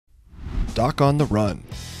Doc on the Run.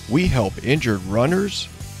 We help injured runners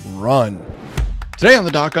run. Today on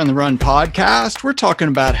the Doc on the Run podcast, we're talking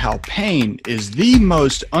about how pain is the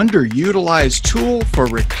most underutilized tool for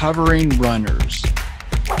recovering runners.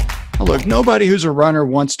 Now look, nobody who's a runner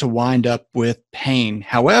wants to wind up with pain.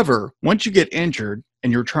 However, once you get injured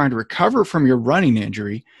and you're trying to recover from your running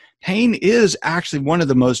injury, pain is actually one of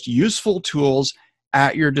the most useful tools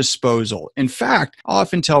at your disposal. In fact, I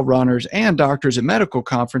often tell runners and doctors at medical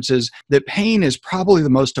conferences that pain is probably the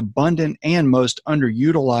most abundant and most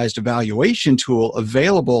underutilized evaluation tool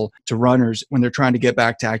available to runners when they're trying to get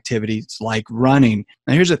back to activities like running.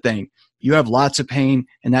 Now, here's the thing. You have lots of pain,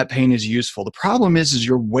 and that pain is useful. The problem is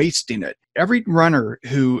you're wasting it. Every runner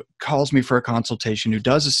who calls me for a consultation, who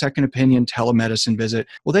does a second opinion telemedicine visit,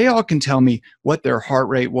 well, they all can tell me what their heart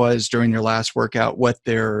rate was during their last workout, what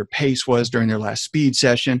their pace was during their last speed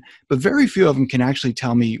session, but very few of them can actually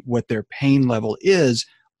tell me what their pain level is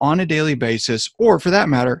on a daily basis, or for that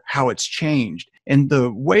matter, how it's changed. And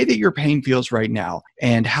the way that your pain feels right now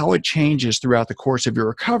and how it changes throughout the course of your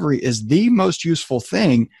recovery is the most useful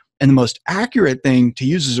thing and the most accurate thing to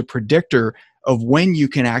use as a predictor of when you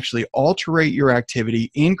can actually alterate your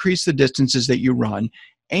activity, increase the distances that you run,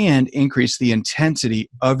 and increase the intensity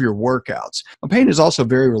of your workouts. Now, pain is also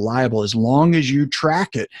very reliable as long as you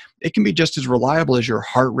track it. It can be just as reliable as your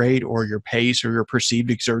heart rate or your pace or your perceived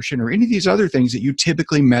exertion or any of these other things that you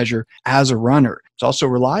typically measure as a runner. It's also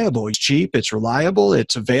reliable. It's cheap, it's reliable,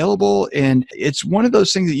 it's available, and it's one of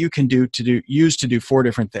those things that you can use to do four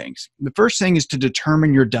different things. The first thing is to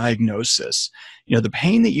determine your diagnosis. You know, the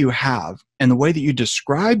pain that you have and the way that you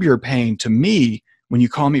describe your pain to me when you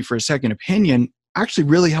call me for a second opinion actually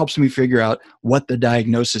really helps me figure out what the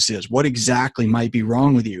diagnosis is, what exactly might be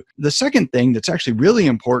wrong with you. The second thing that's actually really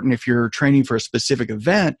important if you're training for a specific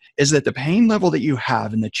event is that the pain level that you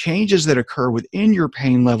have and the changes that occur within your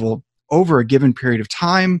pain level over a given period of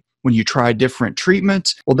time when you try different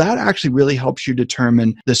treatments, well, that actually really helps you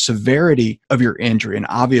determine the severity of your injury. And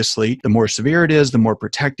obviously, the more severe it is, the more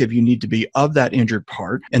protective you need to be of that injured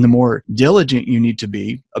part, and the more diligent you need to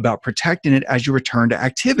be about protecting it as you return to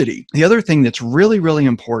activity. The other thing that's really, really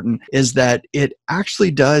important is that it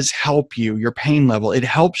actually does help you, your pain level. It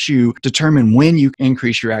helps you determine when you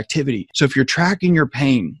increase your activity. So if you're tracking your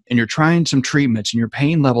pain and you're trying some treatments and your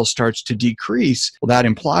pain level starts to decrease, well, that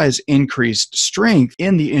implies increased strength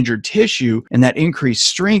in the injured tissue, and that increased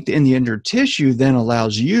strength in the injured tissue then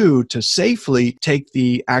allows you to safely take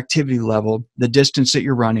the activity level, the distance that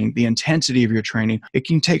you're running, the intensity of your training. It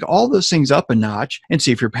can take all those things up a notch and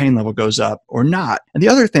see if your pain level goes up or not. And the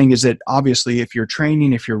other thing is that obviously if you're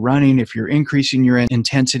training, if you're running, if you're increasing your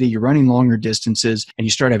intensity, you're running longer distances and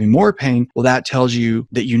you start having more pain, well, that tells you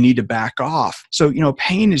that you need to back off. So, you know,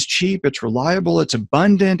 pain is cheap, it's reliable, it's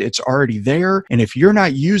abundant, it's already there. And if you're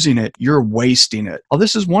not using it, you're wasting it. Well,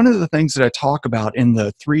 this is one of the things that I talk about in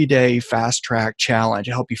the 3-day fast track challenge.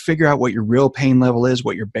 I help you figure out what your real pain level is,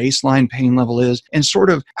 what your baseline pain level is, and sort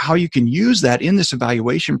of how you can use that in this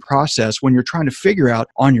evaluation process when you're trying to figure out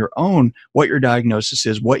on your own what your diagnosis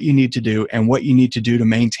is, what you need to do, and what you need to do to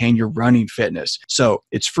maintain your running fitness. So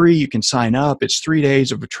it's free. You can sign up. It's 3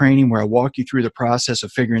 days of a training where I walk you through the process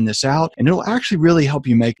of figuring this out, and it'll actually really help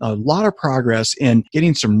you make a lot of progress in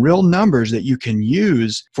getting some real numbers that you can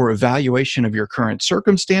use for evaluation of your current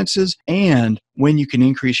circumstances and when you can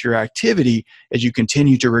increase your activity as you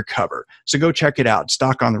continue to recover. So go check it out. It's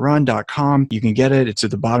docontherun.com. You can get it. It's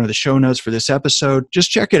at the bottom of the show notes for this episode. Just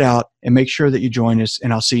check it out and make sure that you join us,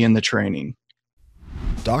 and I'll see you in the training.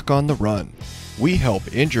 Doc on the Run. We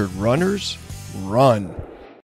help injured runners run.